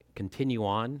continue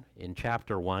on in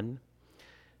chapter 1.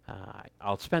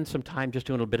 I'll spend some time just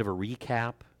doing a bit of a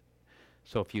recap.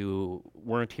 So if you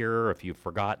weren't here or if you've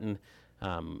forgotten,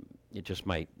 it just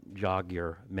might jog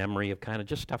your memory of kind of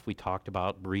just stuff we talked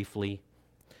about briefly.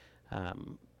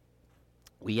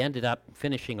 We ended up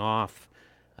finishing off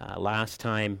last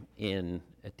time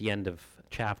at the end of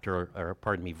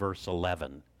verse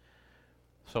 11.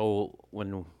 So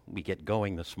when we get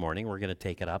going this morning, we're going to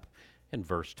take it up in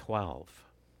verse 12.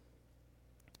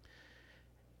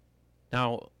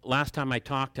 Now, last time I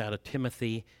talked out of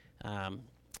Timothy,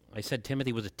 I said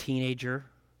Timothy was a teenager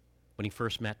when he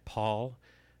first met Paul.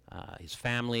 His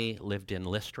family lived in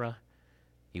Lystra.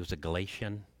 He was a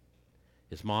Galatian.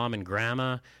 His mom and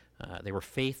grandma, they were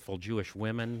faithful Jewish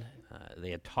women.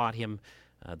 They had taught him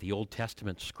the Old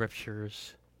Testament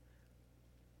scriptures.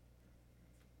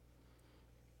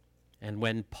 And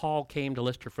when Paul came to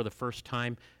Lystra for the first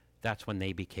time, that's when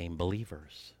they became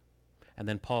believers. And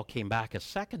then Paul came back a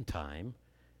second time,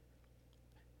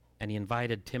 and he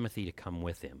invited Timothy to come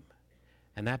with him.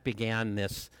 And that began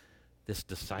this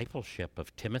discipleship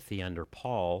of Timothy under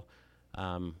Paul,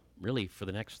 really for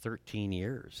the next 13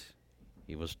 years.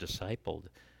 He was discipled.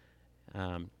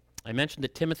 I mentioned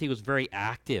that Timothy was very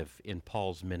active in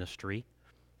Paul's ministry,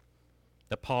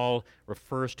 that Paul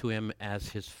refers to him as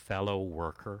his fellow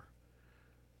worker.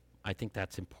 I think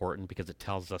that's important because it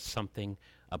tells us something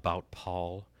about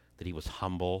Paul, that he was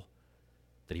humble,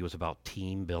 that he was about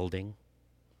team building,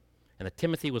 and that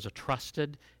Timothy was a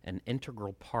trusted and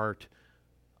integral part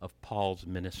of Paul's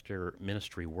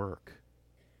ministry work.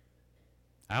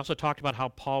 I also talked about how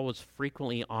Paul was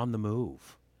frequently on the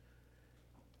move,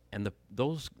 and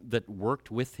those that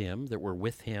worked with him, that were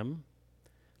with him,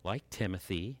 like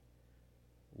Timothy,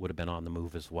 would have been on the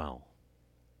move as well.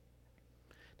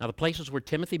 Now, the places where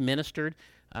Timothy ministered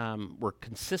were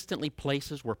consistently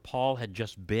places where Paul had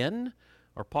just been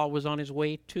or Paul was on his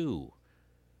way to.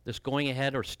 This going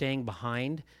ahead or staying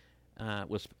behind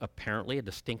was apparently a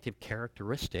distinctive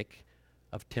characteristic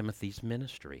of Timothy's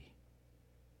ministry.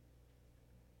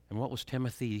 And what was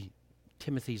Timothy's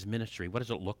ministry? What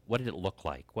did it look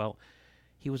like? Well,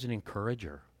 he was an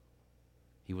encourager.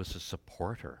 He was a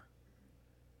supporter.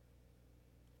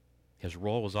 His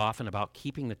role was often about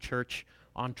keeping the church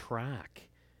on track,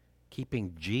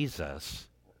 keeping Jesus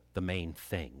the main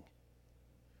thing.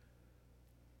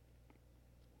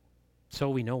 So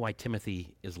we know why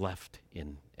Timothy is left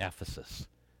in Ephesus.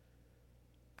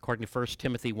 According to 1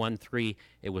 Timothy 1:3,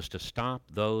 it was to stop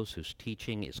those whose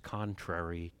teaching is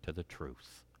contrary to the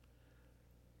truth.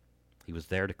 He was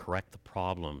there to correct the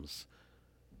problems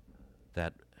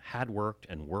that had worked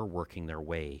and were working their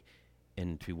way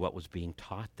into what was being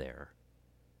taught there.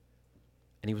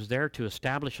 And he was there to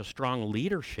establish a strong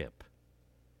leadership,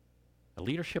 a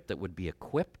leadership that would be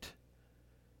equipped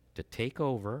to take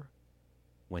over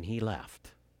when he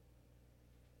left.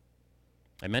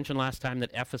 I mentioned last time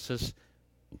that Ephesus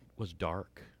was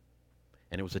dark,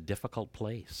 and it was a difficult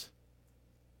place.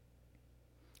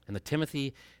 And that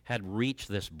Timothy had reached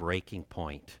this breaking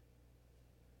point.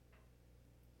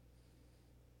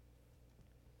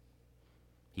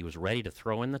 He was ready to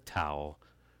throw in the towel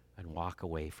and walk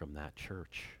away from that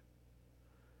church.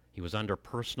 He was under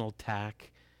personal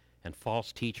attack, and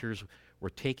false teachers were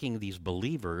taking these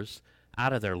believers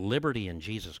out of their liberty in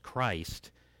Jesus Christ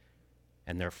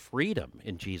and their freedom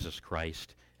in Jesus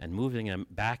Christ and moving them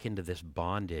back into this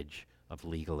bondage of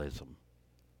legalism.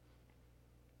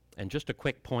 And just a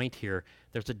quick point here,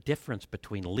 there's a difference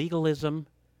between legalism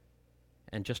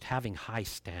and just having high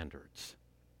standards.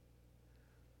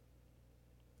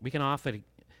 We can often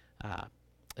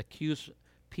accuse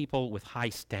people with high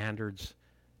standards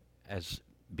as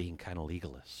being kind of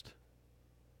legalist.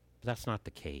 But that's not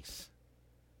the case.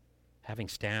 Having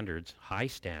standards, high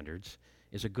standards,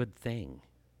 is a good thing.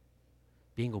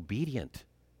 Being obedient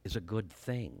is a good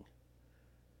thing.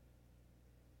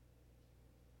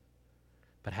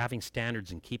 But having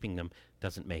standards and keeping them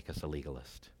doesn't make us a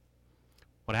legalist.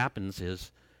 What happens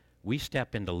is we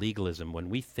step into legalism when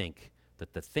we think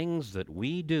that the things that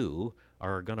we do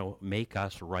are going to make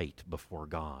us right before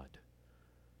God.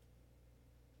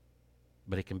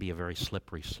 But it can be a very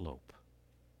slippery slope.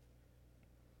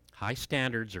 High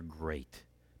standards are great,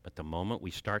 but the moment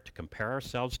we start to compare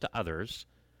ourselves to others,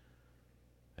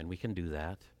 and we can do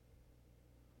that,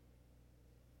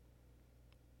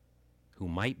 who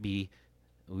might be,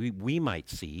 we might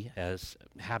see as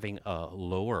having a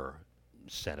lower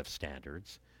set of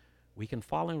standards, we can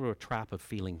fall into a trap of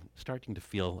starting to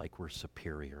feel like we're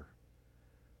superior.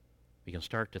 We can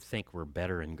start to think we're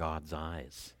better in God's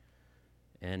eyes.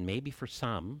 And maybe for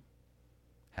some,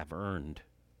 have earned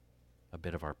a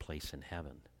bit of our place in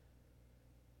heaven.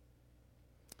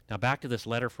 Now back to this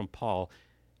letter from Paul.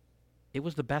 It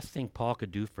was the best thing Paul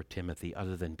could do for Timothy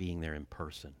other than being there in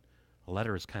person. A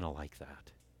letter is kind of like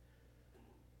that.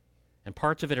 And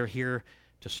parts of it are here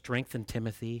to strengthen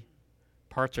Timothy.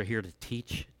 Parts are here to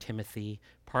teach Timothy.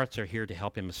 Parts are here to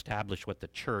help him establish what the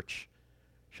church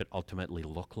should ultimately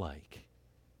look like.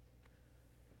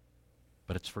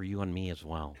 But it's for you and me as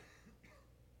well.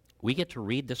 We get to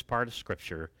read this part of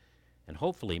Scripture and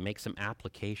hopefully make some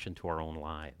application to our own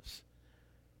lives.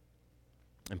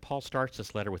 And Paul starts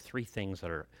this letter with three things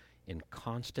that are in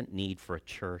constant need for a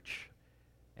church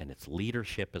and its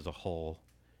leadership as a whole: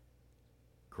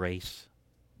 grace,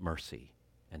 mercy,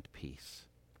 and peace.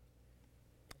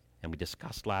 And we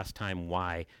discussed last time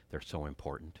why they're so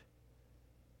important.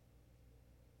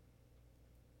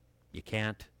 You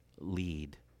can't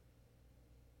lead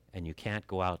and you can't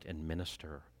go out and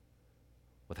minister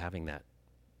with having that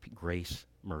grace,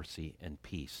 mercy, and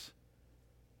peace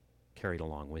carried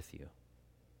along with you.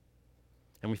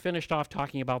 And we finished off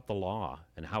talking about the law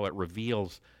and how it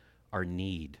reveals our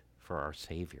need for our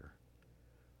Savior.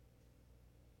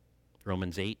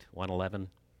 Romans 8, 1:11.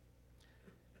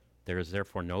 There is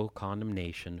therefore no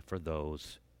condemnation for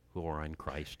those who are in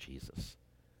Christ Jesus.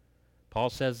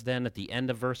 Paul says then at the end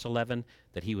of verse 11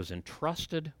 that he was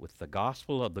entrusted with the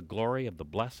gospel of the glory of the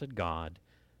blessed God.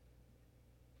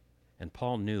 And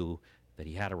Paul knew that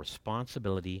he had a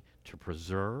responsibility to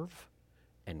preserve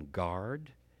and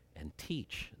guard and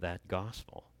teach that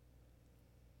gospel.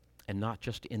 And not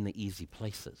just in the easy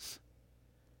places.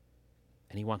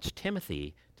 And he wants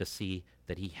Timothy to see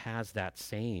that he has that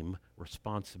same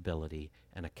responsibility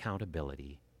and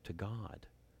accountability to God.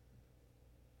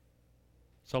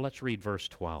 So let's read verse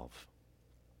 12.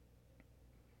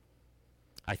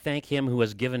 I thank him who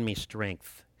has given me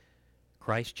strength,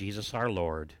 Christ Jesus our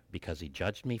Lord, because he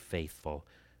judged me faithful,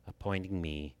 appointing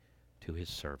me to his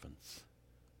servants.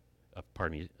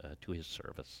 To his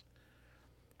service.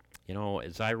 You know,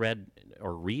 as I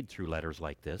read through letters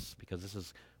like this, because this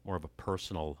is more of a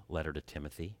personal letter to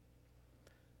Timothy,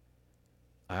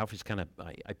 I always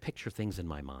I picture things in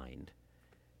my mind.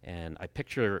 And I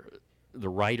picture the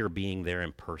writer being there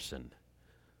in person.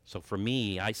 So for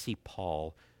me, I see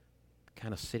Paul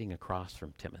kind of sitting across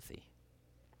from Timothy,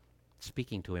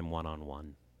 speaking to him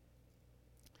one-on-one.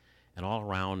 And all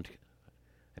around,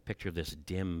 I picture this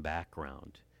dim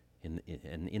background. And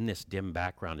in this dim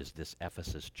background is this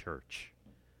Ephesus church.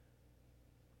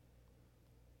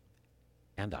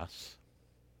 And us,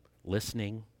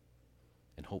 listening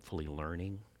and hopefully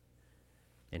learning.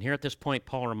 And here at this point,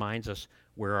 Paul reminds us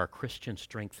where our Christian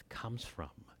strength comes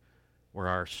from, where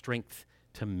our strength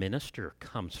to minister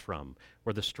comes from,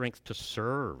 where the strength to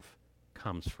serve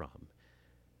comes from.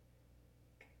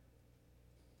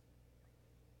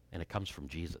 And it comes from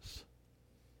Jesus.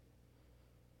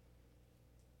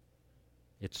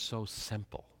 It's so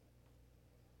simple.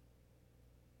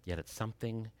 Yet it's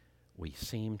something we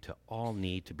seem to all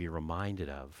need to be reminded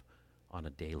of on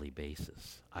a daily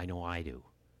basis. I know I do.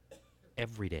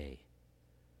 Every day.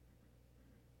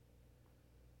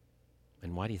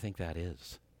 And why do you think that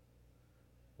is?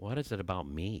 What is it about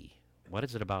me? What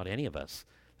is it about any of us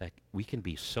that we can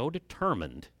be so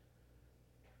determined?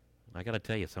 I got to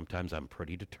tell you, sometimes I'm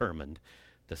pretty determined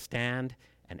to stand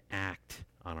and act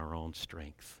on our own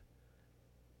strength.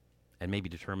 And maybe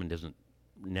determined isn't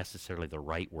necessarily the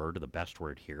right word or the best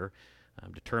word here.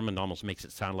 Determined almost makes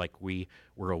it sound like we're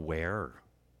aware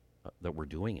that we're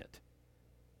doing it.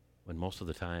 When most of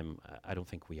the time, I don't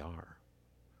think we are.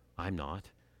 I'm not.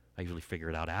 I usually figure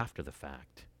it out after the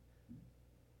fact.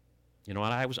 You know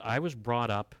what? I was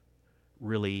brought up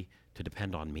really to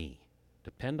depend on me,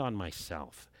 depend on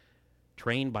myself,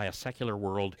 trained by a secular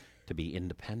world to be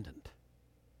independent,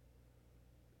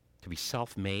 to be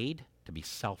self-made, to be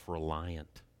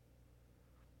self-reliant.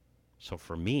 So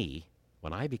for me,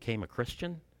 when I became a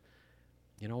Christian,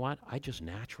 you know what? I just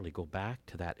naturally go back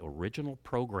to that original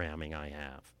programming I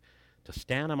have, to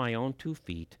stand on my own 2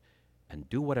 feet and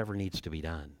do whatever needs to be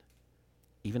done,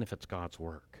 even if it's God's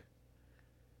work.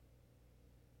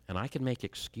 And I can make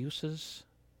excuses.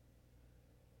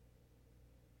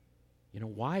 You know,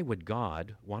 why would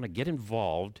God want to get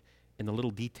involved in the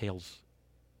little details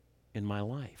in my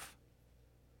life?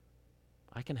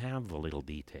 I can have the little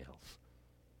details.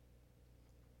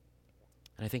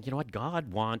 And I think, you know what?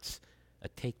 God wants a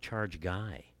take-charge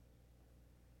guy.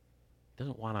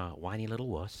 Doesn't want a whiny little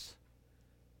wuss.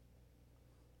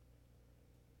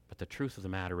 But the truth of the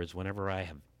matter is, whenever I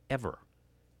have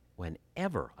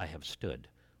stood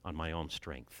on my own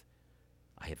strength,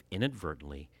 I have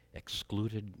inadvertently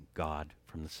excluded God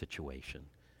from the situation.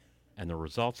 And the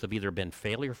results have either been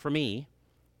failure for me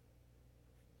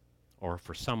or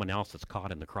for someone else that's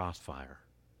caught in the crossfire.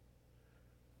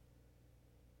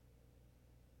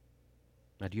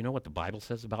 Now, do you know what the Bible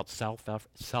says about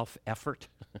self-effort?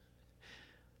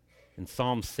 In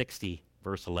Psalm 60,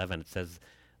 verse 11, it says,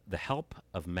 "The help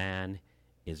of man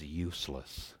is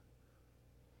useless."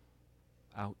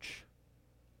 Ouch.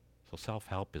 So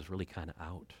self-help is really kind of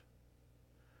out.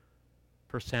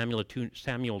 1 Samuel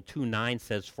 2:9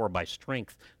 says, "For by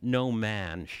strength no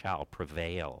man shall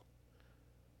prevail."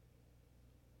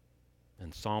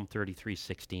 And Psalm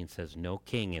 33:16 says, "No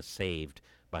king is saved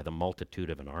by the multitude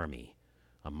of an army.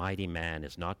 A mighty man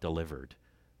is not delivered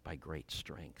by great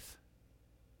strength."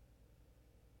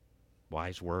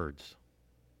 Wise words.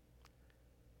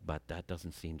 But that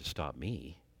doesn't seem to stop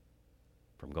me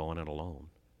from going it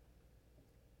alone.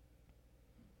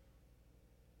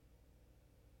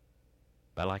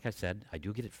 But like I said, I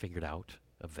do get it figured out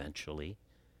eventually,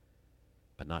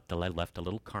 but not till I left a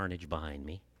little carnage behind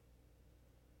me.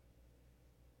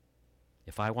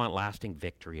 If I want lasting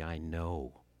victory, I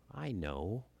know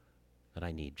that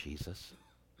I need Jesus.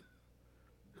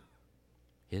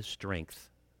 His strength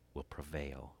will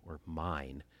prevail, or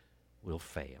mine will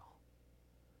fail.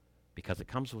 Because it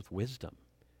comes with wisdom.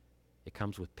 It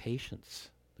comes with patience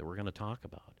that we're going to talk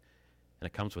about. And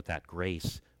it comes with that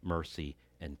grace, mercy,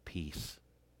 and peace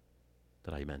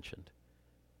that I mentioned.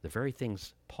 The very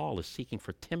things Paul is seeking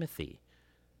for Timothy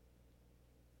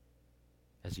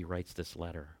as he writes this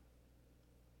letter.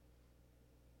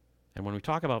 And when we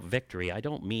talk about victory, I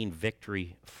don't mean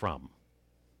victory from.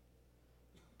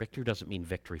 Victory doesn't mean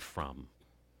victory from.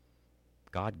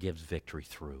 God gives victory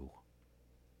through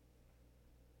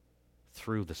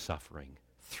the suffering,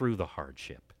 through the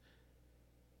hardship.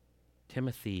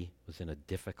 Timothy was in a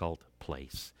difficult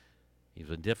place. He was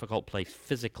in a difficult place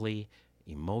physically,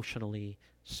 emotionally,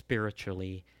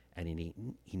 spiritually, and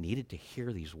he needed to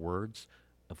hear these words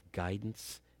of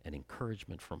guidance and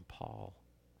encouragement from Paul.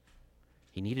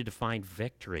 He needed to find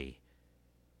victory.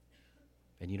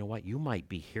 And you know what? You might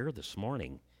be here this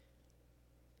morning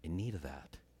in need of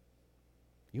that.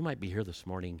 You might be here this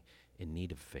morning in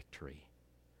need of victory.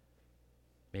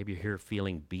 Maybe you're here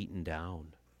feeling beaten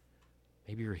down.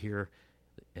 Maybe you're here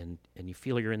and you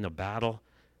feel you're in the battle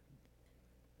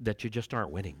that you just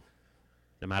aren't winning,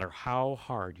 no matter how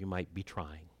hard you might be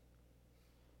trying.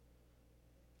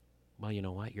 Well, you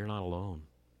know what? You're not alone.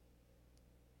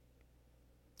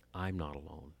 I'm not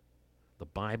alone. The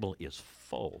Bible is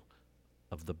full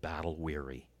of the battle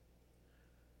weary.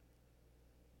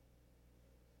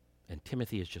 And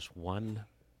Timothy is just one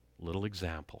little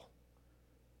example.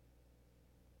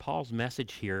 Paul's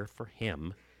message here for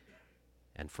him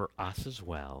and for us as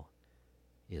well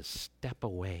is step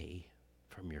away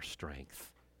from your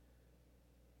strength.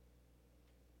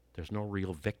 There's no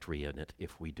real victory in it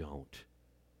if we don't.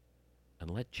 And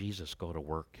let Jesus go to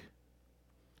work.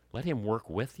 Let him work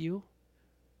with you,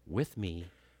 with me,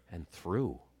 and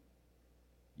through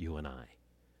you and I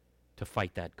to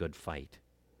fight that good fight.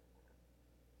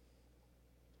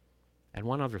 And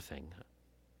one other thing,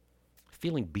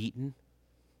 feeling beaten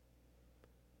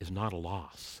is not a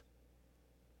loss.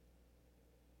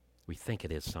 We think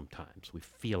it is sometimes. We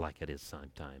feel like it is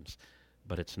sometimes,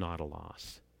 but it's not a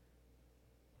loss.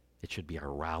 It should be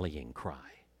our rallying cry.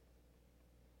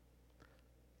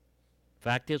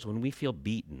 Fact is, when we feel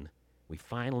beaten, we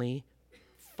finally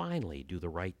do the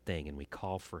right thing and we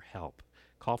call for help.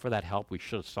 Call for that help we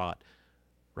should have sought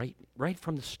right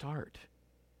from the start.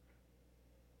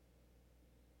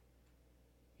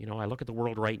 You know, I look at the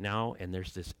world right now and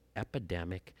there's this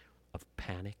epidemic of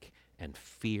panic and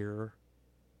fear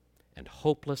and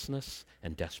hopelessness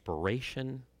and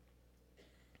desperation.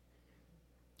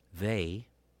 They,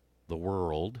 the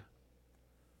world,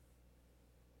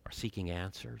 are seeking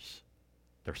answers.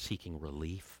 They're seeking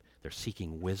relief. They're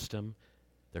seeking wisdom.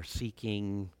 They're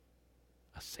seeking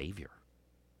a savior.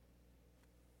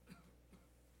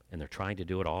 And they're trying to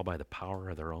do it all by the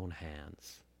power of their own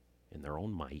hands, in their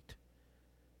own might.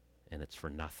 And it's for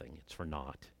nothing. It's for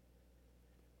naught.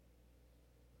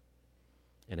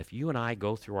 And if you and I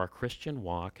go through our Christian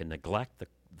walk and neglect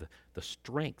the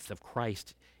strength of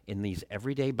Christ in these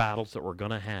everyday battles that we're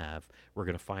going to have, we're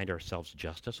going to find ourselves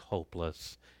just as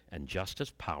hopeless and just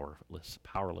as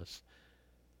powerless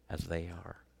as they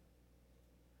are.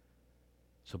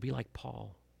 So be like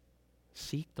Paul.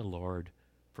 Seek the Lord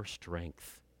for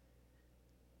strength.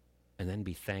 And then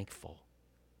be thankful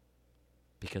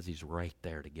because he's right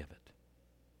there to give it.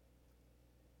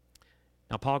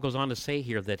 Now, Paul goes on to say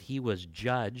here that he was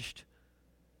judged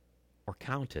or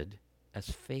counted as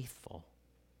faithful.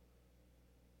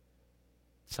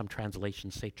 Some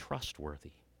translations say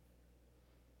trustworthy.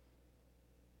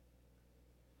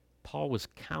 Paul was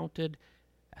counted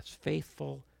as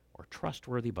faithful or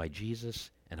trustworthy by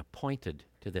Jesus and appointed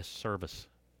to this service.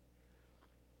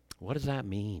 What does that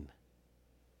mean?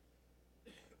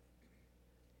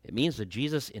 It means that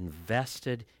Jesus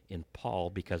invested in Paul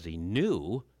because he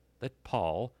knew that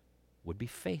Paul would be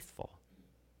faithful.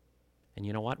 And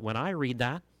you know what? When I read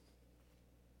that,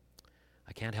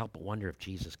 I can't help but wonder if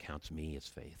Jesus counts me as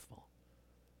faithful.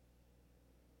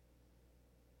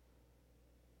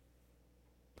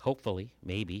 Hopefully,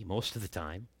 maybe, most of the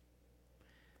time.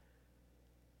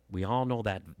 We all know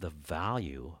that the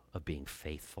value of being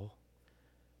faithful.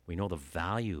 We know the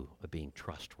value of being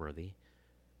trustworthy.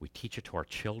 We teach it to our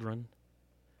children.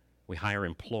 We hire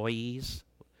employees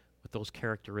with those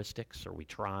characteristics, or we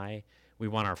try. We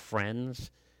want our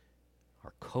friends,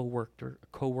 our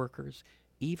co-workers,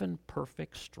 even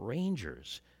perfect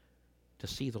strangers to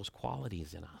see those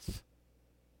qualities in us.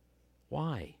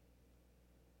 Why?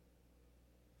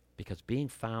 Because being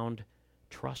found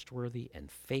trustworthy and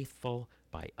faithful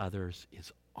by others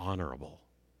is honorable.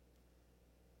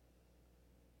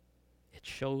 It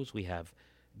shows we have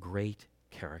great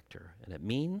character, and it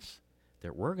means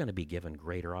that we're going to be given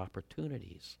greater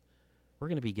opportunities. We're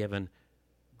going to be given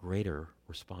greater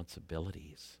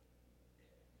responsibilities.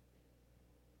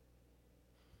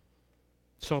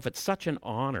 So if it's such an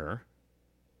honor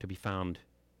to be found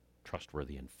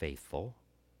trustworthy and faithful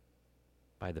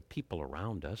by the people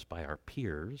around us, by our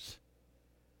peers,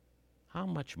 how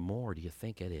much more do you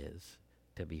think it is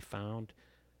to be found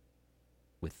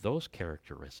with those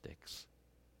characteristics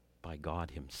by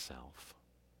God himself?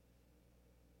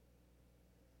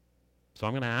 So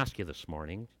I'm going to ask you this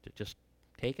morning to just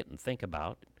take it and think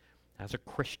about, as a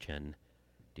Christian,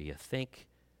 do you think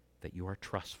that you are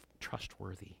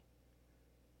trustworthy?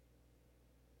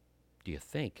 Do you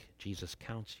think Jesus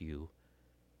counts you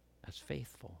as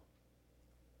faithful?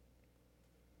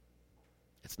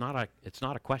 It's not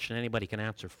a question anybody can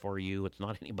answer for you. It's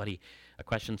not a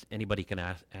question anybody can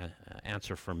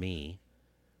answer for me.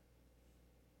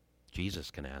 Jesus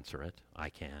can answer it. I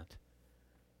can't.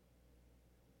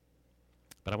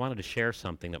 But I wanted to share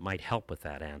something that might help with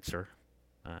that answer.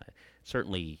 It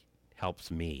certainly helps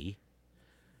me.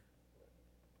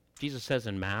 Jesus says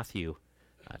in Matthew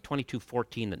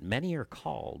 22:14 that many are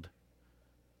called,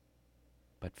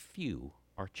 but few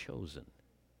are chosen.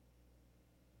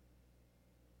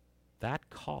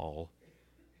 That call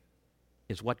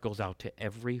is what goes out to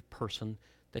every person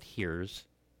that hears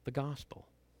the gospel.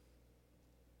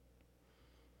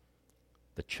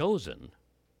 The chosen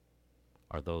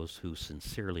are those who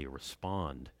sincerely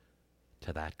respond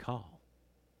to that call.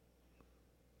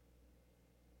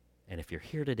 And if you're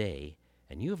here today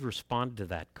and you have responded to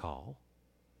that call,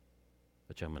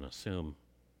 which I'm going to assume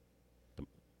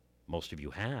most of you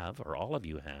have, or all of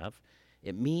you have,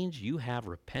 it means you have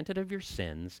repented of your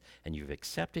sins and you've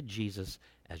accepted Jesus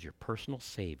as your personal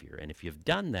Savior. And if you've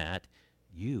done that,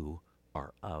 you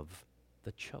are of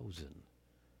the chosen.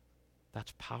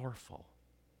 That's powerful.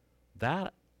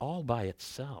 That all by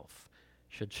itself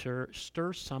should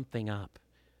stir something up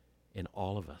in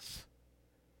all of us.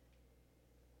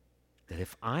 That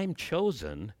if I'm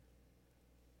chosen,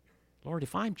 Lord,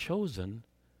 if I'm chosen,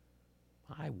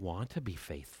 I want to be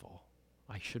faithful.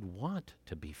 I should want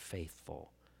to be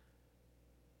faithful.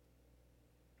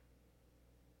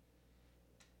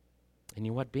 And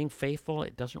you know what? Being faithful,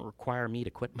 it doesn't require me to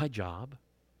quit my job.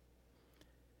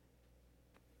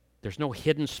 There's no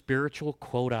hidden spiritual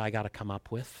quota I got to come up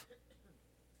with.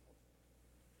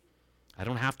 I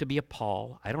don't have to be a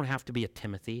Paul. I don't have to be a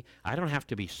Timothy. I don't have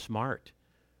to be smart.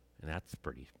 And that's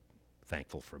pretty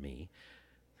thankful for me.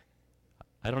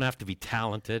 I don't have to be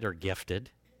talented or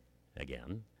gifted.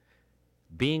 Again,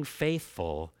 being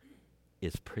faithful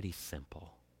is pretty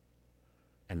simple.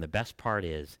 And the best part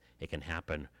is it can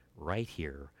happen right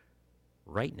here,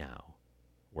 right now,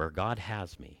 where God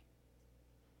has me.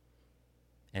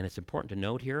 And it's important to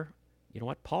note here, you know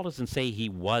what? Paul doesn't say he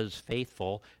was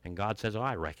faithful, and God says, oh,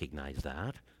 I recognize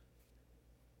that.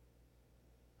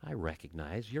 I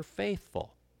recognize you're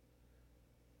faithful.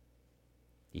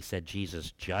 He said,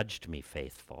 Jesus judged me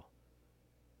faithful.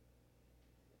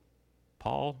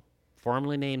 Paul,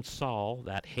 formerly named Saul,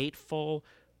 that hateful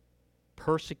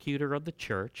persecutor of the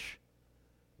church,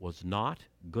 was not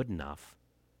good enough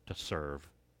to serve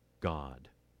God.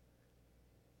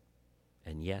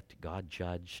 And yet God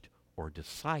judged or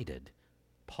decided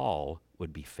Paul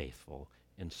would be faithful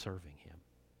in serving him.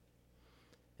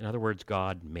 In other words,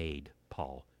 God made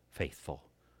Paul faithful.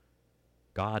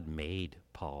 God made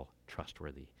Paul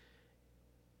trustworthy.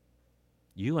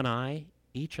 You and I,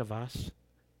 each of us,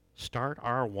 start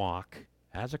our walk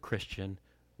as a Christian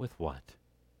with what?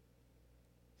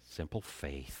 Simple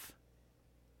faith.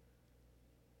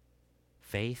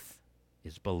 Faith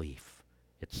is belief.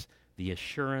 It's the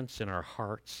assurance in our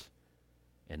hearts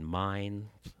and minds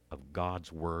of God's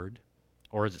word,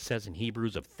 or as it says in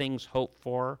Hebrews, of things hoped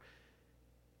for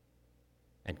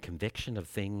and conviction of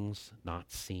things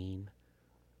not seen.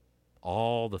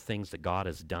 All the things that God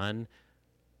has done,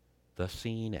 the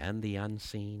seen and the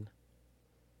unseen.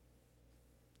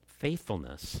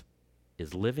 Faithfulness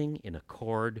is living in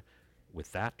accord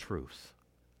with that truth.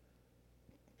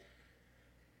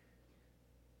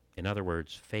 In other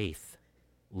words, faith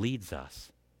leads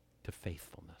us to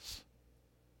faithfulness.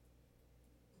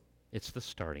 It's the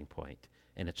starting point,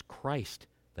 and it's Christ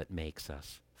that makes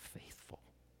us faithful.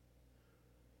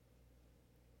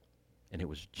 And it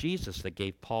was Jesus that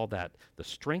gave Paul the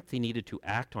strength he needed to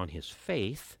act on his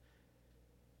faith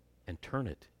and turn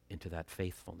it into that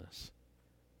faithfulness.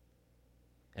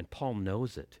 And Paul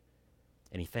knows it,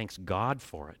 and he thanks God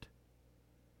for it.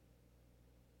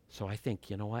 So I think,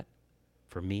 you know what?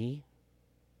 For me,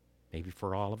 maybe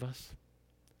for all of us,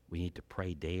 we need to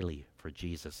pray daily for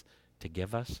Jesus to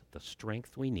give us the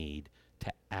strength we need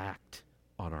to act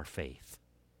on our faith.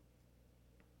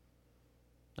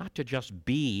 Not to just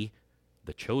be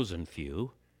the chosen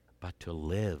few, but to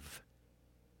live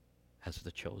as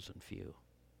the chosen few.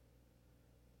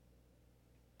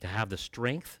 To have the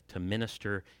strength to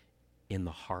minister in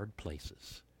the hard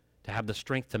places. To have the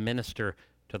strength to minister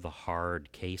to the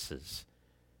hard cases.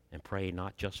 And pray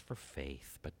not just for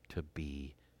faith, but to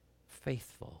be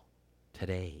faithful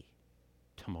today,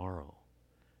 tomorrow.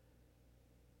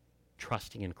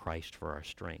 Trusting in Christ for our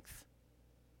strength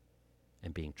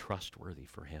and being trustworthy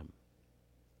for Him.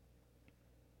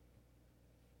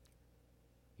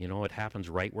 You know, it happens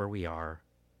right where we are.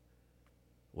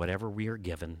 Whatever we are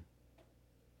given,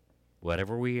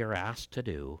 whatever we are asked to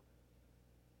do,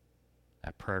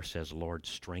 that prayer says, Lord,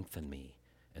 strengthen me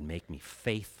and make me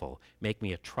faithful. Make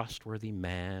me a trustworthy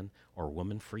man or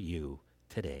woman for you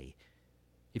today.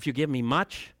 If you give me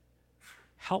much,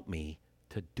 help me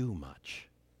to do much.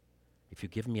 If you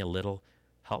give me a little,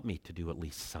 help me to do at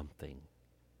least something.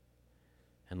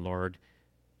 And Lord,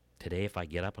 today if I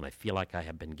get up and I feel like I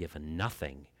have been given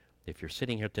nothing, if you're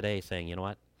sitting here today saying, you know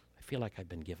what, I feel like I've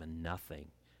been given nothing,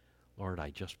 Lord, I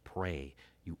just pray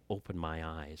you open my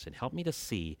eyes and help me to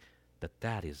see that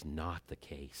that is not the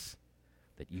case,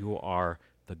 that you are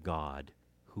the God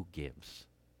who gives,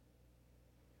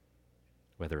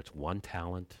 whether it's one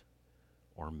talent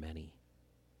or many.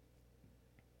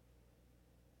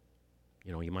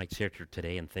 You know, you might sit here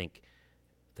today and think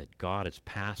that God has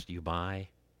passed you by,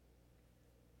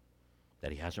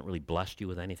 that He hasn't really blessed you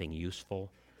with anything useful,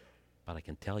 but I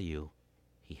can tell you,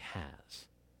 He has.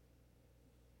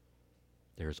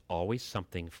 There's always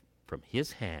something from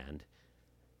His hand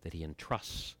that He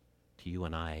entrusts to you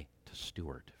and I to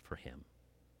steward for Him.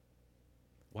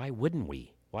 Why wouldn't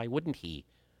we? Why wouldn't He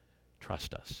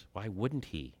trust us? Why wouldn't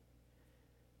He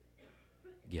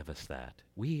give us that?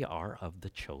 We are of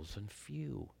the chosen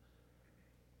few.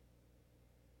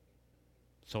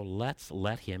 So let's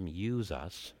let Him use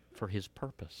us for His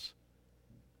purpose.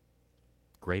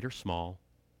 Great or small.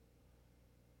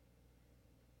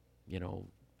 You know,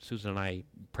 Susan and I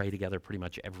pray together pretty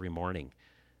much every morning.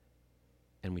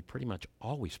 And we pretty much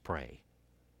always pray,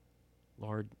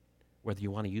 Lord, whether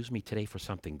you want to use me today for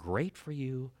something great for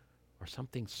you or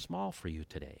something small for you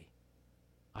today,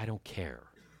 I don't care.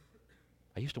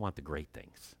 I used to want the great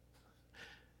things.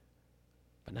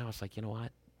 But now it's like, you know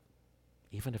what?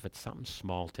 Even if it's something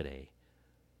small today,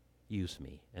 use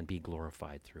me and be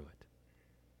glorified through it.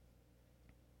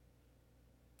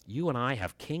 You and I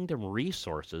have kingdom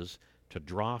resources to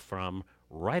draw from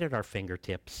right at our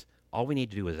fingertips. All we need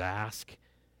to do is ask,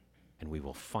 and we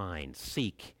will find,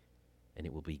 seek, and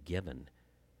it will be given.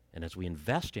 And as we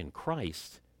invest in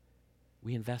Christ,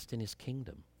 we invest in His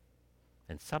kingdom.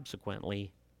 And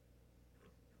subsequently,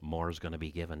 more is going to be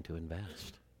given to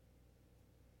invest.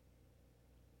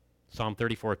 Psalm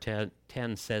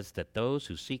 34:10 says that those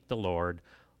who seek the Lord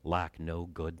lack no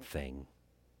good thing.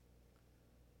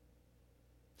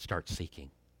 Start seeking.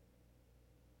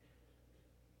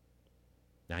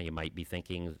 Now you might be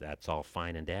thinking, that's all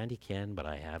fine and dandy, Ken, but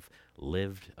I have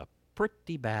lived a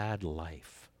pretty bad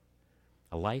life.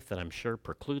 A life that I'm sure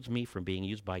precludes me from being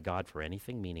used by God for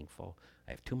anything meaningful.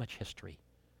 I have too much history.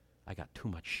 I got too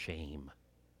much shame.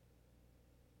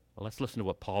 Well, let's listen to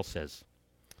what Paul says.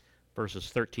 Verses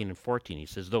 13 and 14. He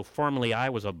says, though formerly I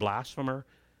was a blasphemer,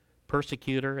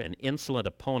 persecutor, and insolent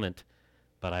opponent,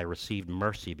 but I received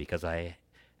mercy because I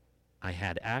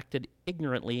had acted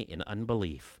ignorantly in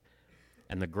unbelief.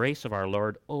 And the grace of our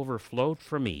Lord overflowed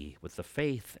for me with the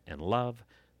faith and love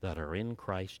that are in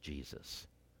Christ Jesus.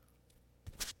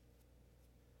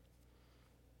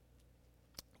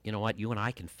 You know what? You and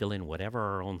I can fill in whatever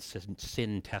our own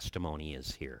sin testimony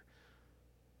is here.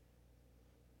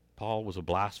 Paul was a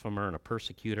blasphemer and a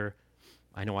persecutor.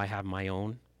 I know I have my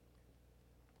own.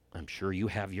 I'm sure you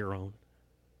have your own.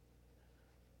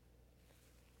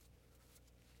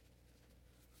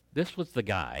 This was the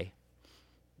guy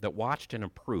that watched and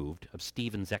approved of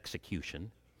Stephen's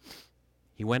execution.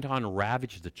 He went on to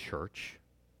ravage the church,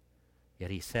 yet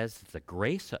he says that the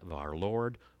grace of our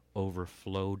Lord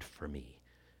overflowed for me.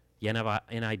 The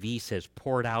NIV says,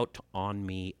 poured out on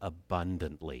me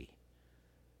abundantly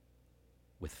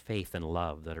with faith and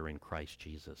love that are in Christ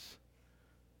Jesus.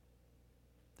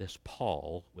 This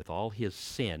Paul, with all his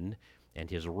sin and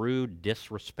his rude,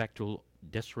 disrespectful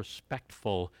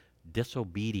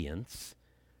disobedience,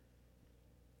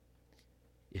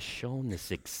 is shown this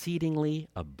exceedingly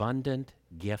abundant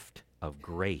gift of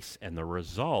grace, and the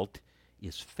result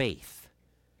is faith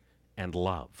and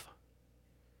love.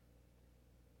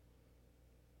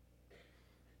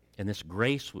 And this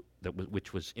grace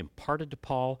which was imparted to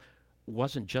Paul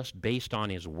wasn't just based on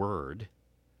his word,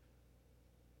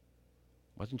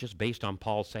 wasn't just based on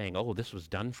Paul saying, oh, this was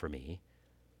done for me.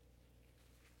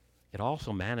 It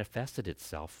also manifested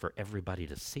itself for everybody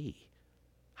to see.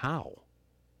 How?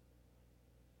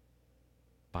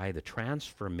 By the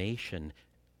transformation,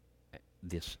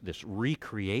 this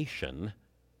recreation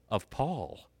of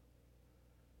Paul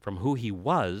from who he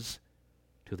was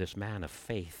to this man of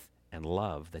faith and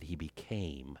love that he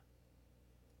became.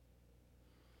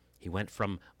 He went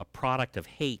from a product of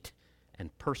hate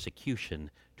and persecution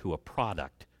to a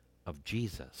product of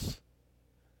Jesus,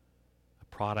 a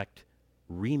product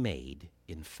remade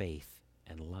in faith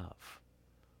and love.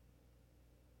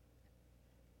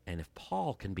 And if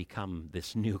Paul can become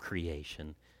this new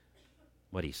creation,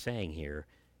 what he's saying here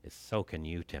is so can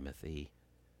you, Timothy,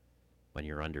 when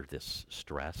you're under this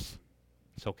stress.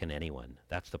 So can anyone.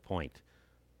 That's the point.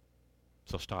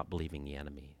 So stop believing the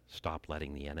enemy. Stop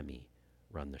letting the enemy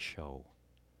run the show.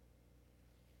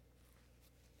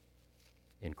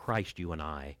 In Christ, you and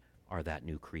I are that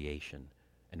new creation,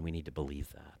 and we need to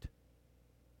believe that.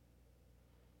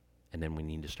 And then we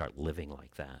need to start living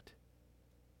like that.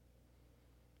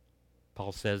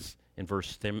 Paul says in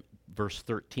verse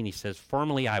 13, he says,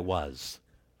 formerly I was.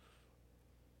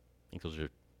 I think those are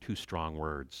two strong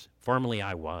words. Formerly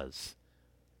I was.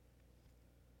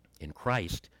 In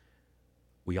Christ,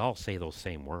 we all say those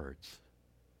same words.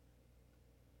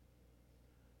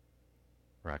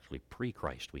 Or actually,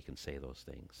 pre-Christ, we can say those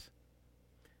things.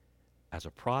 As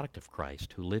a product of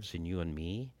Christ who lives in you and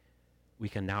me, we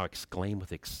can now exclaim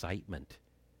with excitement,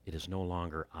 it is no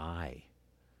longer I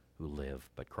who live,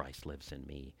 but Christ lives in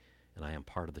me, and I am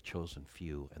part of the chosen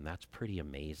few, and that's pretty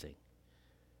amazing.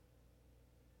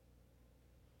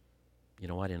 You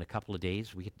know what? In a couple of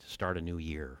days, we get to start a new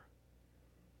year.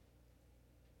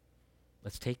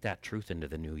 Let's take that truth into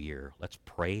the new year. Let's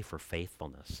pray for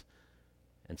faithfulness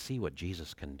and see what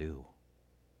Jesus can do.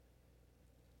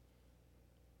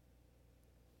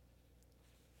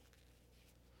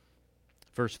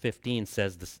 Verse 15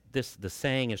 says, the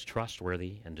saying is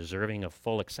trustworthy and deserving of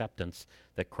full acceptance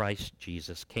that Christ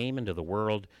Jesus came into the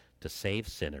world to save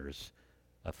sinners,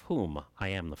 of whom I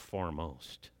am the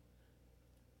foremost.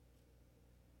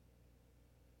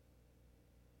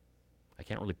 I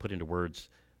can't really put into words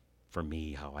for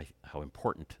me how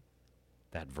important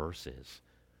that verse is.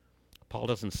 Paul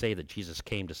doesn't say that Jesus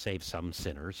came to save some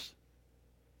sinners,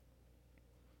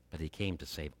 but he came to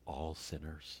save all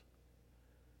sinners.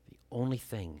 The only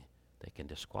thing that can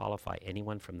disqualify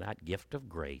anyone from that gift of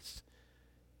grace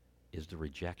is the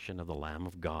rejection of the Lamb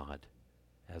of God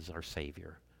as our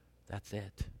Savior. That's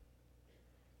it.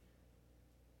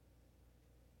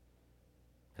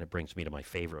 And it brings me to my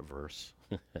favorite verse.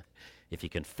 If you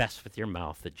confess with your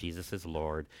mouth that Jesus is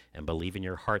Lord and believe in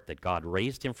your heart that God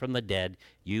raised him from the dead,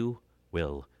 you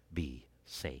will be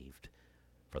saved.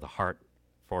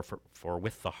 For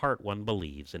with the heart one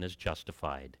believes and is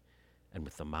justified, and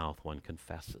with the mouth one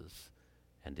confesses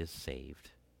and is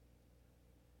saved.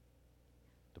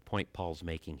 The point Paul's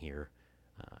making here,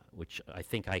 which I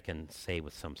think I can say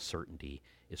with some certainty,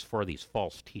 is for these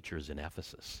false teachers in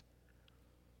Ephesus.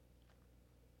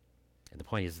 And the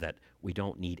point is that we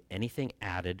don't need anything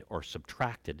added or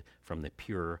subtracted from the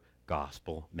pure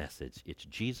gospel message. It's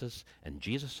Jesus and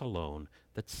Jesus alone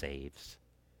that saves.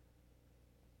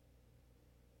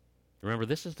 Remember,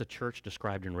 this is the church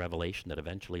described in Revelation that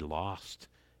eventually lost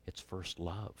its first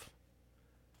love.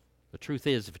 The truth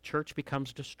is, if a church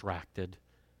becomes distracted,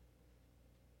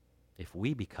 if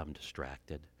we become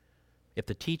distracted, If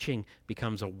the teaching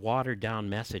becomes a watered-down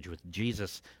message with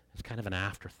Jesus as kind of an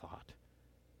afterthought,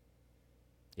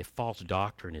 if false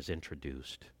doctrine is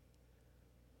introduced,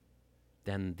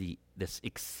 then this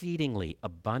exceedingly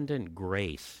abundant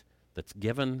grace that's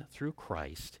given through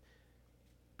Christ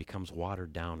becomes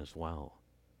watered down as well.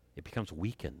 It becomes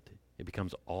weakened. It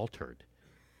becomes altered,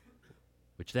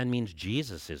 which then means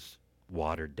Jesus is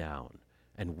watered down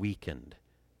and weakened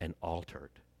and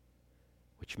altered,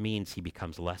 which means he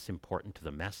becomes less important to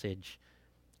the message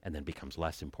and then becomes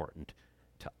less important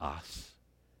to us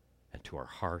and to our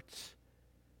hearts.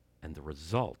 And the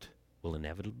result will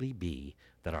inevitably be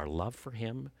that our love for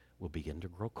him will begin to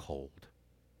grow cold.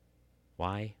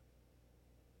 Why?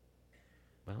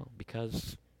 Well,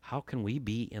 because how can we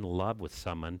be in love with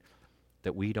someone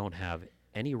that we don't have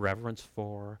any reverence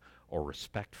for or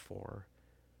respect for,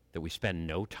 that we spend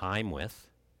no time with,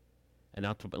 and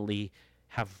ultimately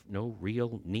have no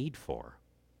real need for?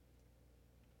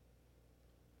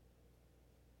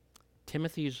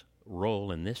 Timothy's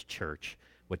role in this church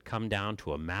would come down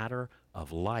to a matter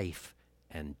of life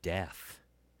and death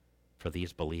for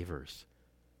these believers.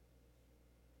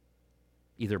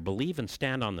 Either believe and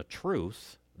stand on the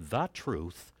truth,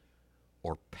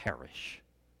 or perish.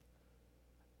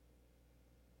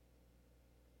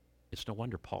 It's no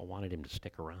wonder Paul wanted him to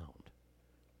stick around.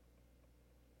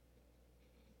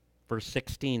 Verse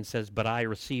 16 says, "But I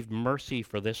received mercy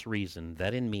for this reason,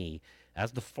 that in me,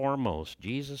 as the foremost,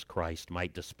 Jesus Christ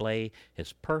might display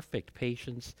his perfect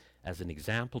patience as an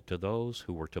example to those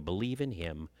who were to believe in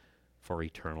him for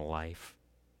eternal life."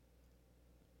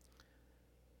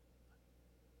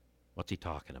 What's he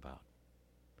talking about?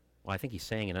 Well, I think he's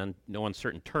saying in no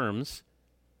uncertain terms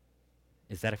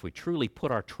is that if we truly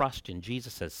put our trust in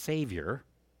Jesus as Savior,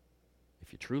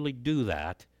 if you truly do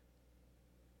that,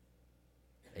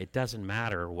 it doesn't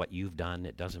matter what you've done.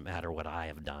 It doesn't matter what I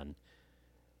have done.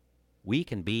 We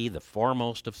can be the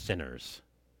foremost of sinners,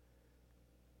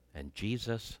 and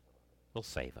Jesus will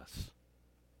save us.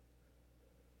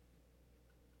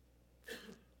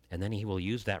 And then he will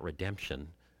use that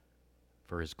redemption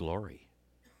for his glory,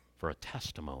 for a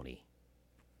testimony.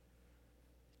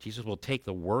 Jesus will take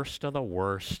the worst of the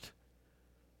worst,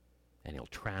 and he'll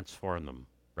transform them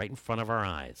right in front of our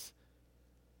eyes,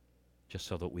 just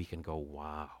so that we can go,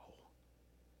 wow,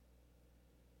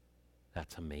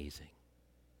 that's amazing.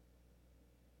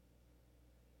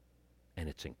 And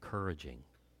it's encouraging.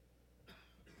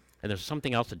 And there's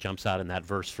something else that jumps out in that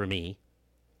verse for me.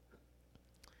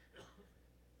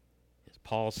 As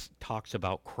Paul talks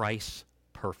about Christ's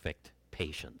perfect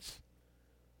patience.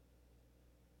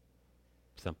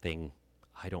 Something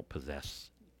I don't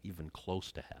possess even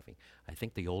close to having. I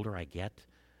think the older I get,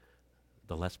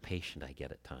 the less patient I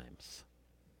get at times.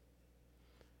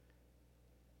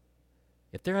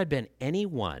 If there had been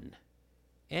anyone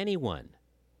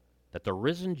that the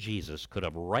risen Jesus could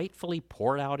have rightfully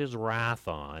poured out his wrath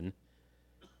on,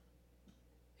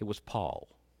 it was Paul,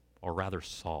 or rather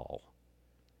Saul.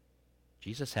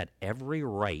 Jesus had every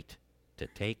right to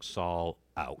take Saul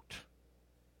out.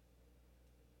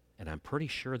 And I'm pretty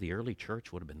sure the early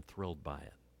church would have been thrilled by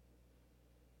it.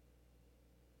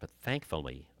 But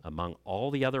thankfully, among all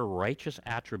the other righteous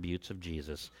attributes of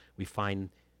Jesus, we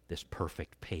find this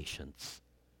perfect patience.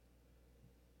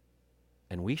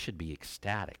 And we should be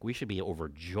ecstatic. We should be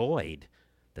overjoyed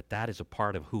that that is a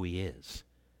part of who he is.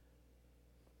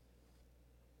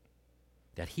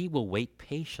 That he will wait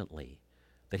patiently,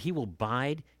 that he will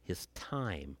bide his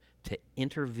time to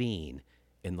intervene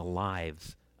in the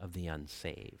lives of the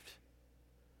unsaved.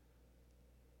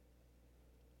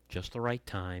 Just the right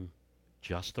time,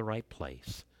 just the right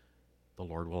place, the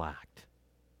Lord will act.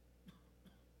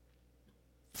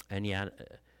 And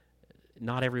yet,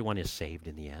 not everyone is saved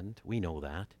in the end. We know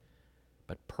that.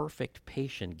 But perfect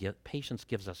patience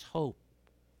gives us hope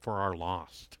for our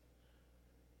lost.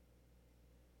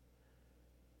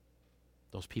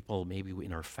 Those people maybe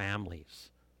in our families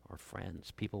or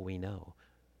friends, people we know.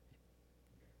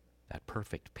 That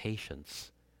perfect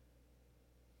patience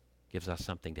gives us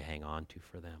something to hang on to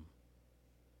for them.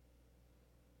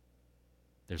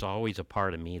 There's always a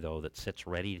part of me, though, that sits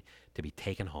ready to be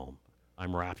taken home.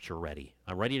 I'm rapture ready.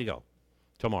 I'm ready to go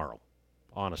tomorrow,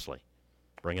 honestly.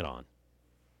 Bring it on.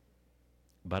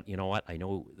 But you know what? I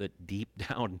know that deep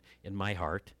down in my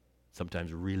heart,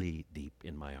 sometimes really deep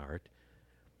in my heart,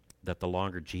 that the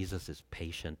longer Jesus is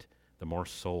patient, the more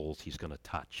souls he's going to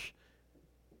touch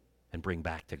and bring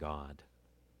back to God.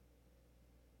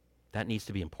 That needs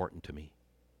to be important to me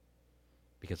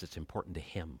because it's important to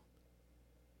him.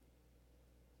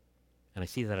 And I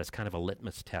see that as kind of a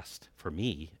litmus test for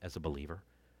me as a believer.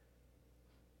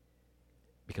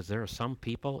 Because there are some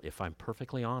people, if I'm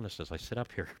perfectly honest as I sit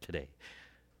up here today,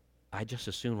 I just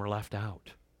as soon were left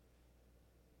out.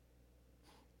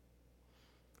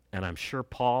 And I'm sure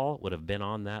Paul would have been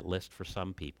on that list for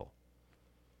some people.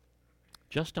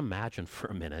 Just imagine for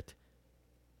a minute,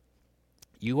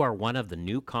 you are one of the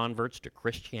new converts to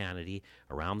Christianity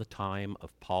around the time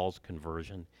of Paul's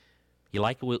conversion. He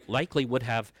likely would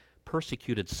have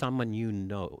persecuted someone you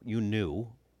knew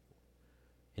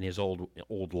in his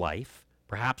old life,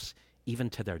 perhaps even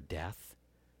to their death.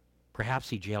 Perhaps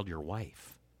he jailed your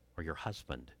wife or your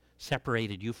husband,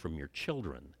 separated you from your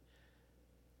children.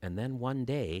 And then one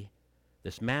day,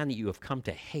 this man that you have come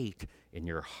to hate in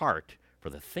your heart for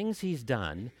the things he's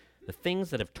done, the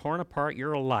things that have torn apart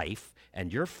your life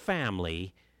and your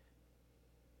family,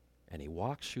 and he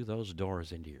walks through those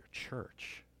doors into your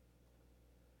church.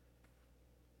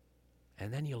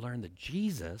 And then you learn that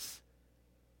Jesus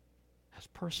has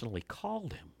personally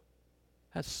called him,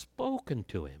 has spoken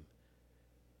to him.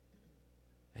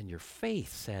 And your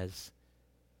faith says,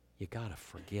 you got to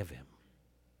forgive him.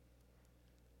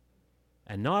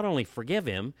 And not only forgive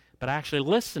him, but actually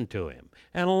listen to him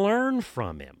and learn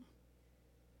from him.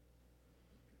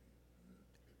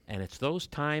 And it's those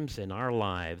times in our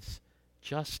lives,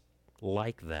 just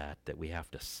like that, that we have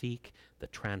to seek the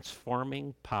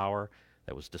transforming power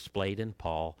that was displayed in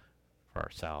Paul for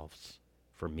ourselves,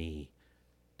 for me,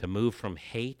 to move from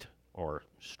hate or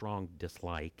strong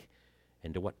dislike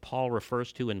into what Paul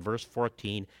refers to in verse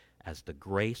 14 as the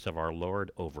grace of our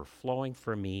Lord overflowing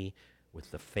for me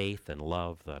with the faith and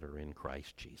love that are in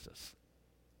Christ Jesus.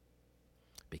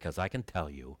 Because I can tell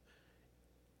you,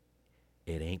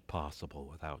 it ain't possible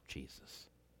without Jesus.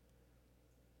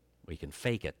 We can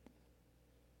fake it,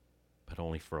 but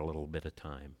only for a little bit of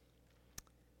time.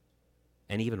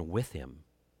 And even with him,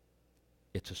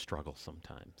 it's a struggle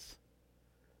sometimes.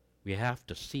 We have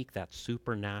to seek that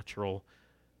supernatural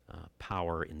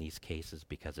power in these cases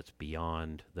because it's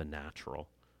beyond the natural.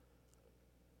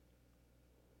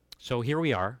 So here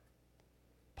we are.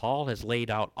 Paul has laid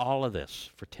out all of this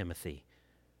for Timothy.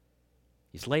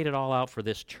 He's laid it all out for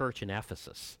this church in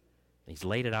Ephesus. He's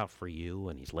laid it out for you,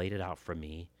 and he's laid it out for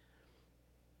me.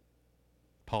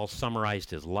 Paul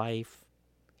summarized his life.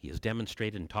 He has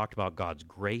demonstrated and talked about God's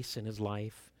grace in his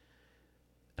life.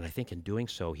 And I think in doing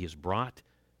so, he is brought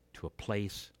to a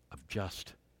place of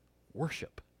just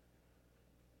worship.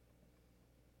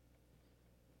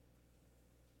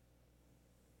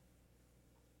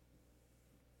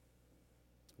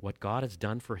 What God has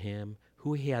done for him,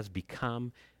 who he has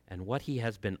become, and what he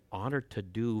has been honored to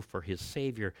do for his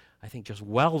Savior, I think just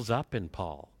wells up in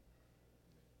Paul,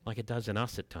 like it does in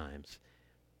us at times.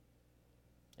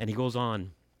 And he goes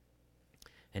on,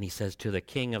 and he says, to the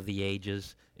King of the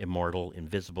ages, immortal,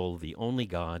 invisible, the only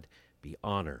God, be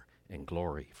honor and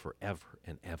glory forever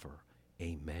and ever.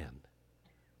 Amen.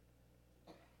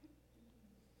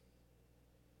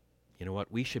 You know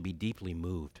what? We should be deeply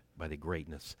moved by the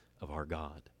greatness of our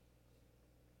God.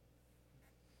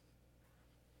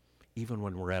 Even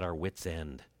when we're at our wits'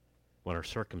 end, when our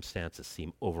circumstances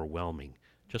seem overwhelming,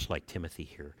 just like Timothy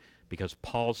here, because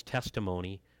Paul's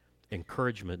testimony,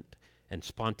 encouragement, and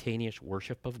spontaneous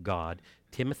worship of God,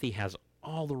 Timothy has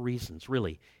all the reasons,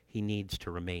 really, he needs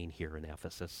to remain here in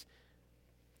Ephesus.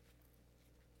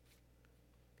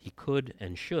 He could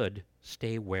and should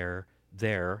stay when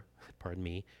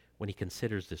he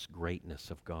considers this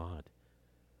greatness of God.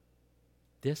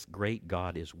 This great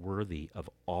God is worthy of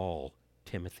all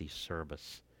Timothy's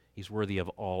service. He's worthy of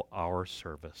all our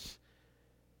service.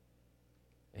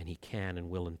 And he can and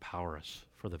will empower us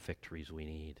for the victories we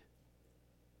need.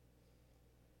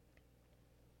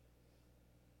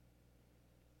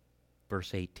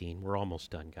 Verse 18, we're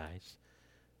almost done, guys.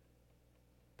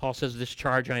 Paul says, this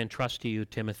charge I entrust to you,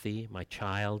 Timothy, my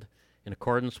child, in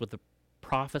accordance with the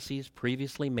prophecies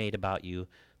previously made about you,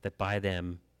 that by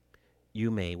them you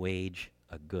may wage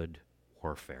a good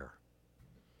warfare.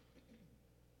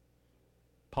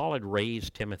 Paul had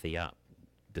raised Timothy up,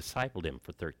 discipled him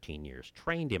for 13 years,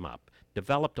 trained him up,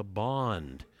 developed a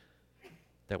bond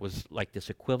that was like this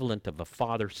equivalent of a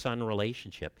father-son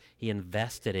relationship. He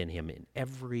invested in him in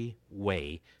every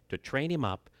way to train him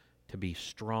up to be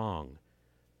strong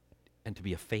and to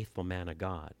be a faithful man of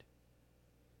God.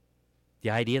 The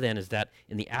idea then is that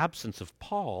in the absence of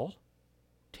Paul,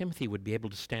 Timothy would be able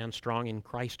to stand strong in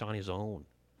Christ on his own.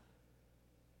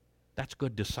 That's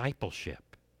good discipleship.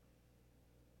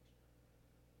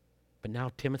 But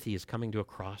now Timothy is coming to a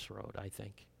crossroad, I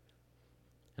think.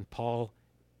 And Paul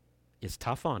is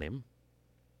tough on him.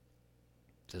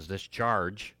 Says, this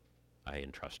charge I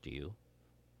entrust to you.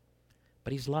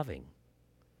 But he's loving.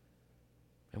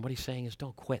 And what he's saying is,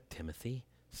 don't quit, Timothy.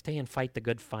 Stay and fight the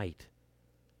good fight.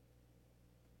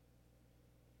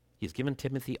 He's given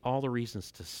Timothy all the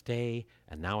reasons to stay,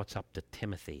 and now it's up to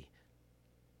Timothy.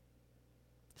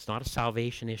 It's not a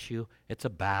salvation issue, it's a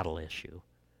battle issue.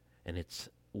 And it's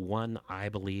one I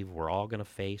believe we're all going to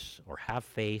face or have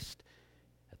faced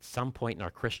at some point in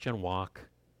our Christian walk.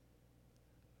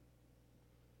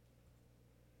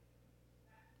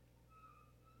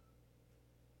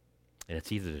 And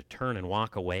it's either to turn and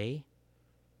walk away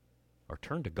or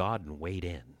turn to God and wade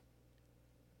in.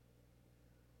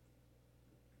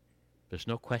 There's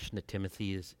no question that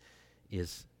Timothy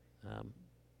is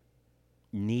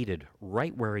needed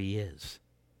right where he is.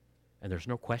 And there's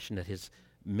no question that his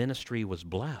ministry was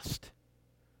blessed.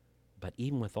 But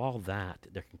even with all that,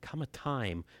 there can come a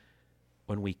time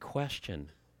when we question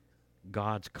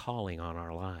God's calling on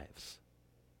our lives.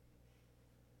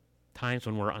 Times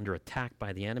when we're under attack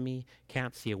by the enemy,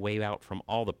 can't see a way out from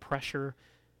all the pressure,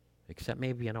 except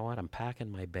maybe, you know what, I'm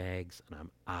packing my bags and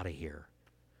I'm out of here.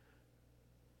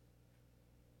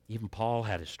 Even Paul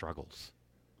had his struggles.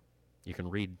 You can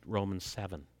read Romans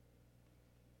 7.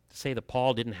 To say that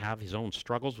Paul didn't have his own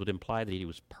struggles would imply that he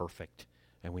was perfect,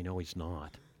 and we know he's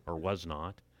not, or was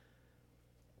not.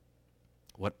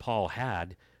 What Paul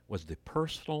had was the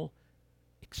personal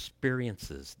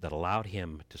experiences that allowed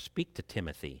him to speak to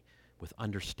Timothy with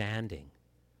understanding,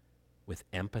 with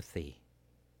empathy.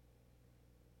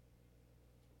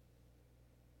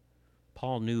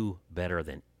 Paul knew better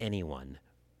than anyone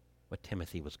what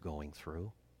Timothy was going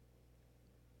through.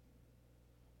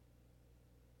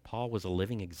 Paul was a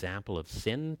living example of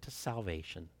sin to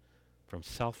salvation, from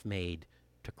self-made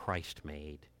to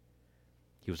Christ-made.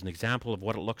 He was an example of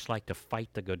what it looks like to fight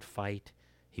the good fight.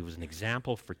 He was an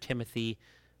example for Timothy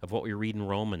of what we read in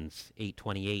Romans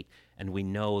 8:28, and we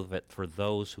know that for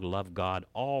those who love God,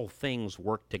 all things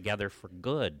work together for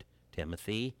good,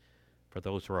 Timothy, for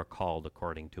those who are called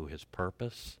according to his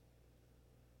purpose.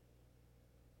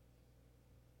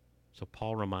 So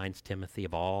Paul reminds Timothy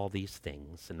of all these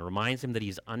things and reminds him that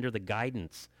he's under the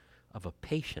guidance of a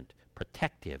patient,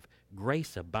 protective,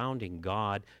 grace-abounding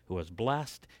God who has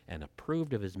blessed and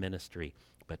approved of his ministry.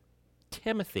 But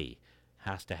Timothy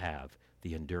has to have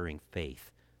the enduring faith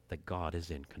that God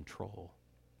is in control,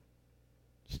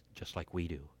 just like we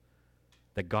do.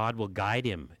 That God will guide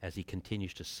him as he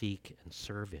continues to seek and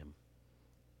serve him.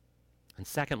 And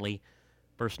secondly,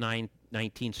 verse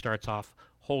 19 starts off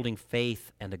holding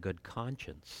faith and a good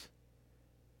conscience.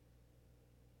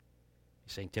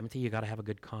 He's saying, Timothy, you got to have a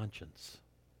good conscience.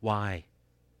 Why?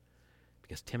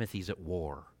 Because Timothy's at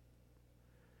war.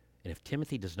 And if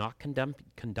Timothy does not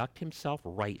conduct himself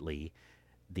rightly,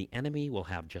 the enemy will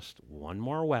have just one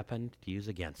more weapon to use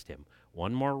against him,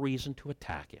 one more reason to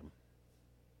attack him.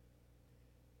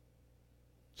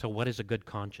 So what is a good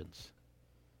conscience?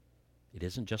 It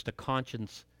isn't just a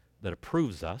conscience that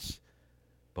approves us,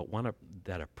 but one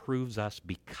that approves us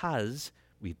because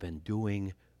we've been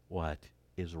doing what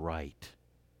is right.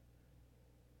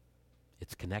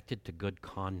 It's connected to good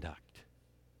conduct.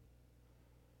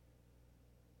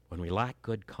 When we lack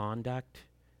good conduct,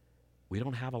 we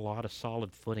don't have a lot of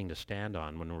solid footing to stand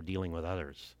on when we're dealing with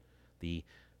others. The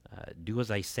do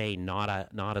as I say, not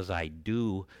as I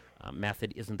do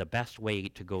method isn't the best way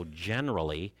to go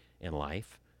generally in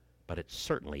life, but it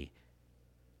certainly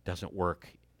doesn't work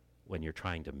when you're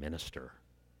trying to minister.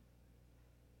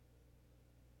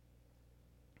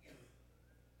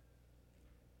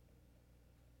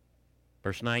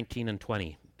 Verse 19 and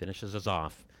 20 finishes us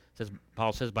off.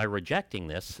 Paul says, by rejecting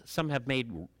this, some have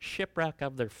made shipwreck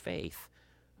of their faith,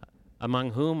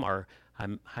 among whom are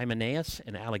Hymenaeus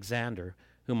and Alexander,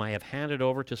 whom I have handed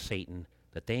over to Satan,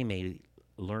 that they may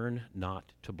learn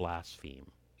not to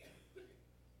blaspheme.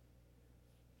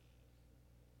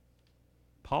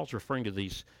 Paul's referring to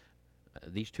these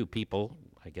two people,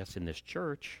 I guess, in this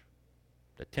church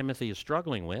that Timothy is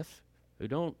struggling with, who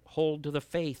don't hold to the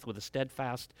faith with a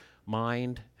steadfast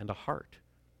mind and a heart.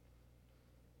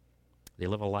 They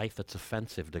live a life that's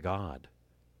offensive to God.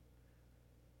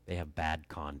 They have bad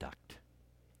conduct.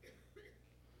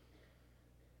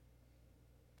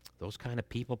 Those kind of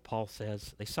people, Paul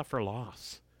says, they suffer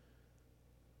loss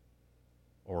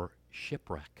or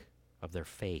shipwreck of their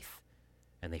faith,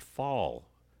 and they fall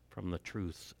from the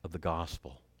truths of the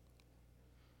gospel.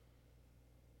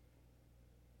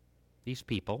 These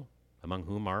people, among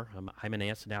whom are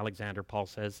Hymenaeus and Alexander, Paul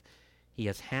says, he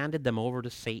has handed them over to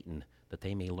Satan that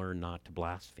they may learn not to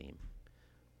blaspheme.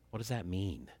 What does that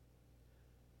mean?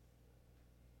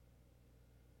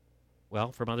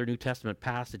 Well, from other New Testament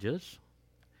passages,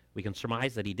 we can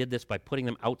surmise that he did this by putting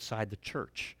them outside the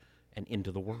church and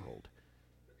into the world,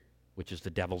 which is the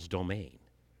devil's domain.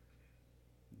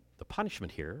 The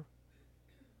punishment here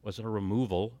was a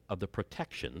removal of the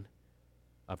protection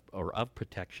of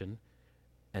protection,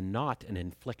 and not an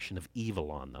infliction of evil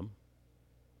on them.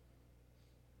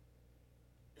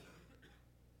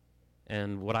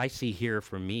 And what I see here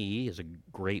for me is a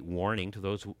great warning to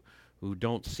those who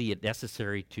don't see it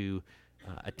necessary to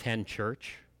attend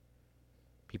church,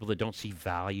 people that don't see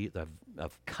value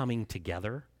of coming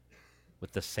together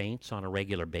with the saints on a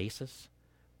regular basis.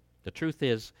 The truth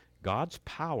is, God's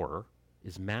power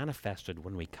is manifested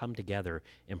when we come together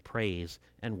in praise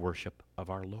and worship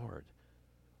of our Lord.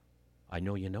 I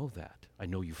know you know that. I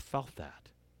know you felt that.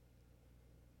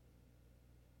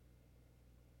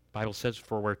 The Bible says,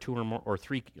 for where two or more or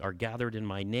three are gathered in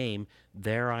my name,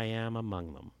 there I am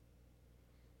among them.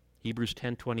 Hebrews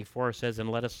 10:24 says, and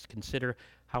let us consider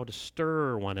how to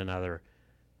stir one another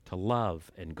to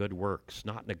love and good works,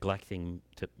 not neglecting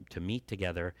to meet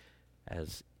together,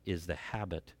 as is the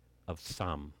habit of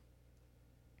some,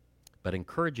 but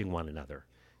encouraging one another,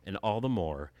 and all the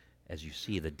more as you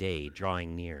see the day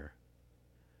drawing near.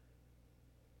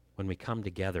 When we come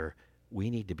together, we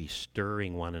need to be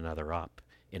stirring one another up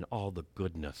in all the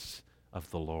goodness of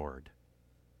the Lord.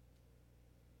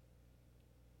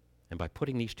 And by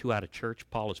putting these two out of church,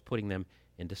 Paul is putting them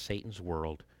into Satan's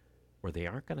world, where they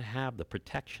aren't going to have the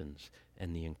protections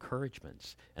and the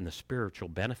encouragements and the spiritual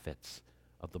benefits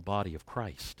of the body of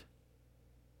Christ.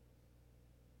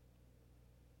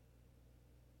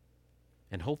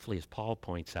 And hopefully, as Paul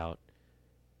points out,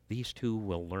 these two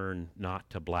will learn not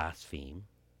to blaspheme.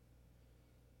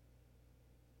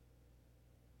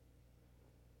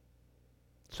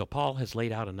 So Paul has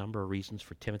laid out a number of reasons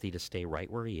for Timothy to stay right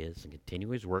where he is and continue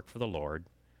his work for the Lord.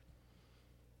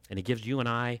 And he gives you and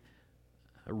I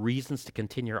reasons to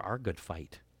continue our good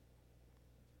fight.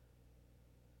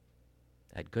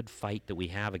 That good fight that we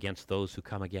have against those who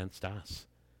come against us.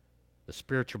 The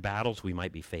spiritual battles we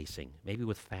might be facing, maybe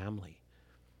with family,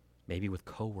 maybe with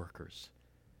coworkers,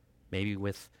 maybe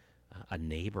with a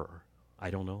neighbor. I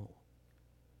don't know.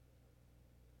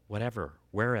 Whatever,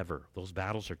 wherever those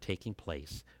battles are taking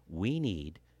place, we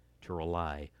need to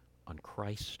rely on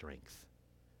Christ's strength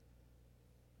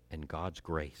and God's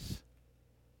grace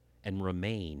and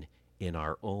remain in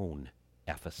our own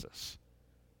Ephesus.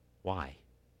 Why?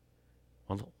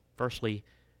 Well, firstly,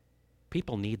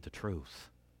 people need the truth.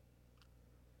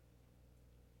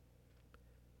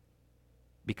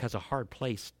 Because a hard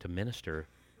place to minister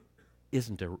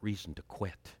isn't a reason to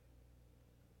quit.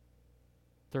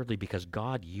 Thirdly, because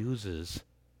God uses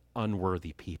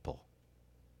unworthy people.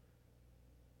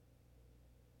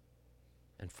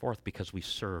 And fourth, because we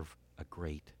serve a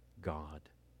great God.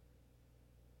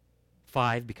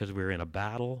 5, because we're in a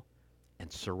battle and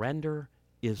surrender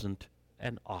isn't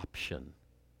an option.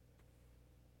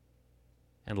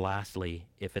 And lastly,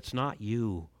 if it's not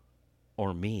you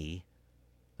or me,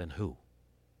 then who?